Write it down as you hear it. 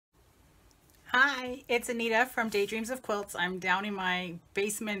Hi, it's Anita from Daydreams of Quilts. I'm down in my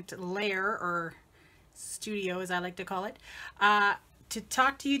basement lair, or studio as I like to call it, to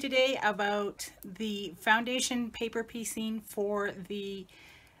talk to you today about the foundation paper piecing for the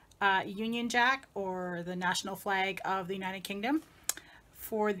Union Jack, or the national flag of the United Kingdom.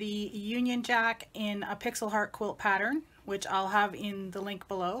 For the Union Jack in a pixel heart quilt pattern, which I'll have in the link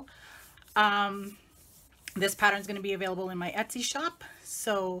below. This pattern is going to be available in my Etsy shop.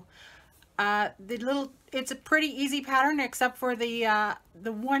 So it's a pretty easy pattern, except for the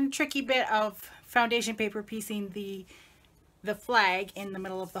one tricky bit of foundation paper piecing the flag in the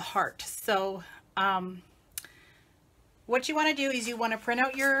middle of the heart. So what you want to do is you want to print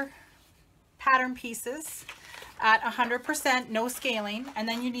out your pattern pieces at 100%, no scaling, and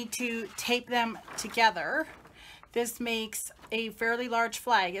then you need to tape them together. This makes a fairly large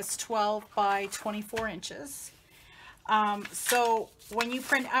flag. It's 12 by 24 inches. So when you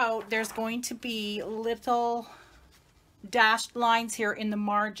print out, there's going to be little dashed lines here in the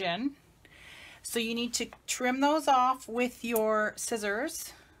margin. So you need to trim those off with your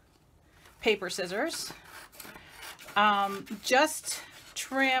scissors, paper scissors. Just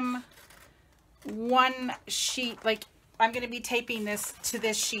trim one sheet. Like, I'm going to be taping this to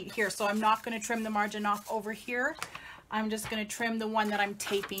this sheet here, so I'm not going to trim the margin off over here. I'm just going to trim the one that I'm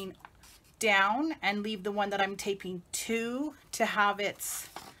taping down and leave the one that I'm taping to have its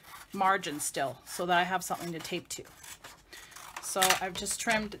margin still, so that I have something to tape to. So I've just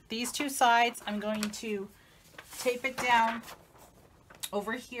trimmed these two sides. I'm going to tape it down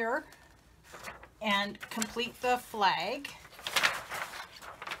over here and complete the flag.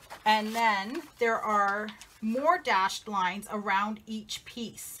 And then there are more dashed lines around each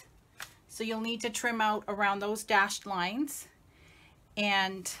piece. So you'll need to trim out around those dashed lines,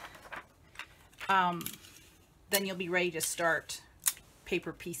 and then you'll be ready to start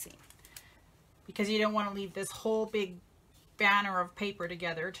paper piecing, because you don't want to leave this whole big banner of paper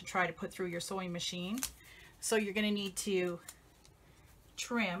together to try to put through your sewing machine. So you're going to need to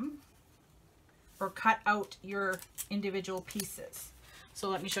trim or cut out your individual pieces. So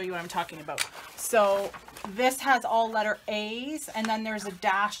let me show you what I'm talking about. So this has all letter A's, and then there's a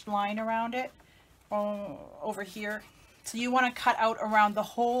dashed line around it over here. So you want to cut out around the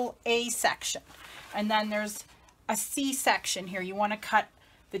whole A section. And then there's a C section here. You want to cut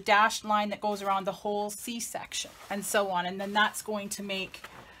the dashed line that goes around the whole C section, and so on. And then that's going to make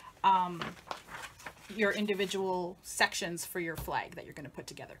your individual sections for your flag that you're going to put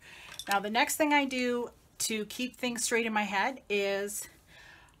together. Now, the next thing I do to keep things straight in my head is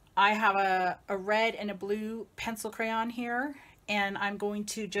I have a red and a blue pencil crayon here, and I'm going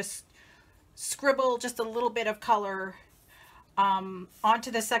to just scribble just a little bit of color onto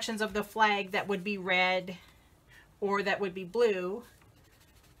the sections of the flag that would be red or that would be blue,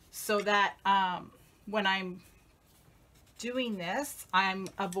 so that when I'm doing this, I'm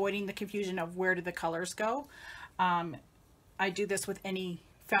avoiding the confusion of where do the colors go. I do this with any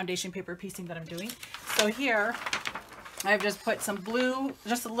foundation paper piecing that I'm doing. So here I've just put some blue,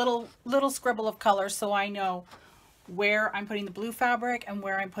 just a little scribble of color, so I know where I'm putting the blue fabric and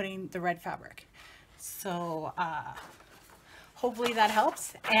where I'm putting the red fabric. So hopefully that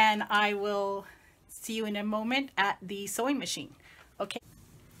helps, and I will see you in a moment at the sewing machine. Okay.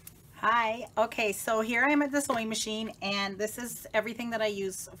 Hi. Okay, so here I am at the sewing machine, and this is everything that I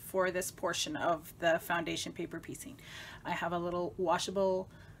use for this portion of the foundation paper piecing. I have a little washable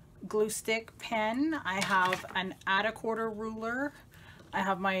glue stick pen. I have an add a quarter ruler. I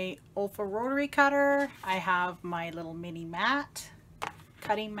have my Olfa rotary cutter. I have my little mini mat,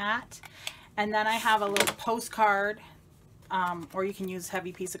 cutting mat, and then I have a little postcard, or you can use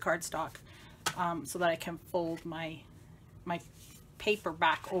heavy piece of cardstock, so that I can fold my paper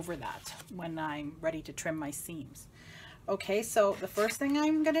back over that when I'm ready to trim my seams. Okay, so the first thing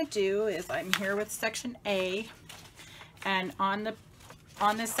I'm gonna do is, I'm here with section A, and on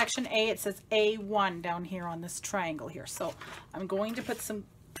this section A it says A1 down here on this triangle here. So I'm going to put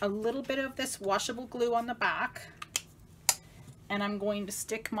a little bit of this washable glue on the back, and I'm going to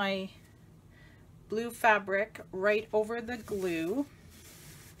stick my blue fabric right over the glue,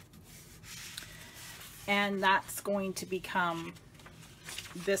 and that's going to become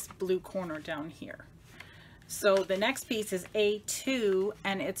this blue corner down here. So the next piece is A2,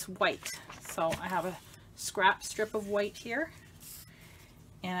 and it's white. So I have a scrap strip of white here,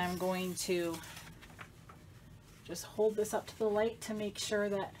 and I'm going to just hold this up to the light to make sure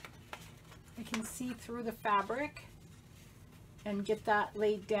that I can see through the fabric and get that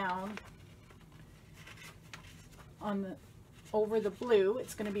laid down on over the blue.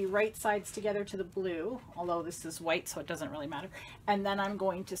 It's going to be right sides together to the blue, although this is white, so it doesn't really matter. And then I'm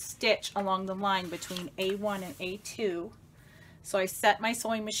going to stitch along the line between A1 and A2. So I set my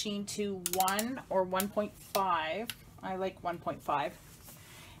sewing machine to 1 or 1.5. I like 1.5.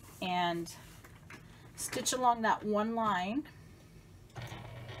 And stitch along that one line.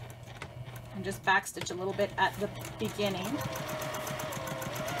 And just back stitch a little bit at the beginning.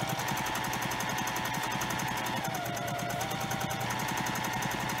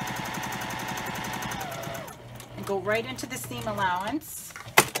 And go right into the seam allowance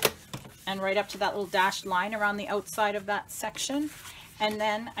and right up to that little dashed line around the outside of that section. And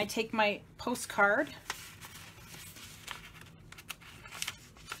then I take my postcard,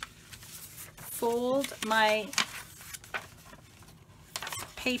 fold my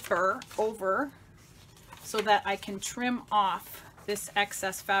paper over so that I can trim off this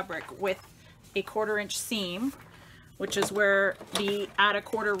excess fabric with a 1/4 inch seam, which is where the add a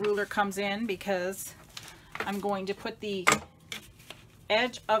quarter ruler comes in, because I'm going to put the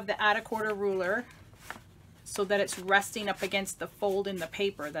edge of the add a quarter ruler so that it's resting up against the fold in the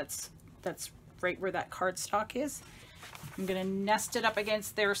paper that's right where that cardstock is. I'm going to nest it up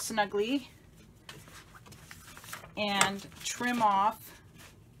against there snugly and trim off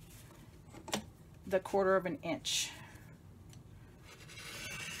the 1/4 inch.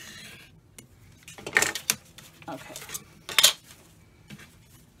 Okay.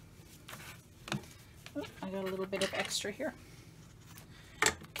 Oh, I got a little bit of extra here.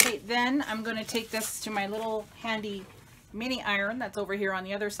 Okay, then I'm going to take this to my little handy mini iron that's over here on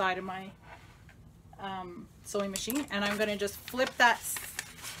the other side of my sewing machine, and I'm going to just flip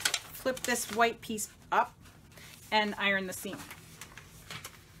this white piece up and iron the seam.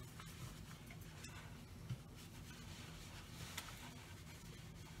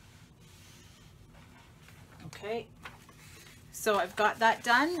 Okay, so I've got that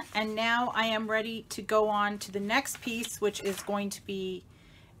done, and now I am ready to go on to the next piece, which is going to be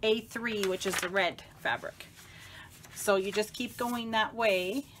A3, which is the red fabric. So you just keep going that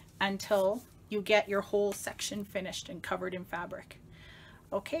way until you get your whole section finished and covered in fabric.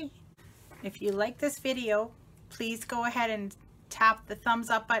 Okay, if you like this video, please go ahead and tap the thumbs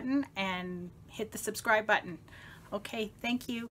up button and hit the subscribe button. Okay, thank you.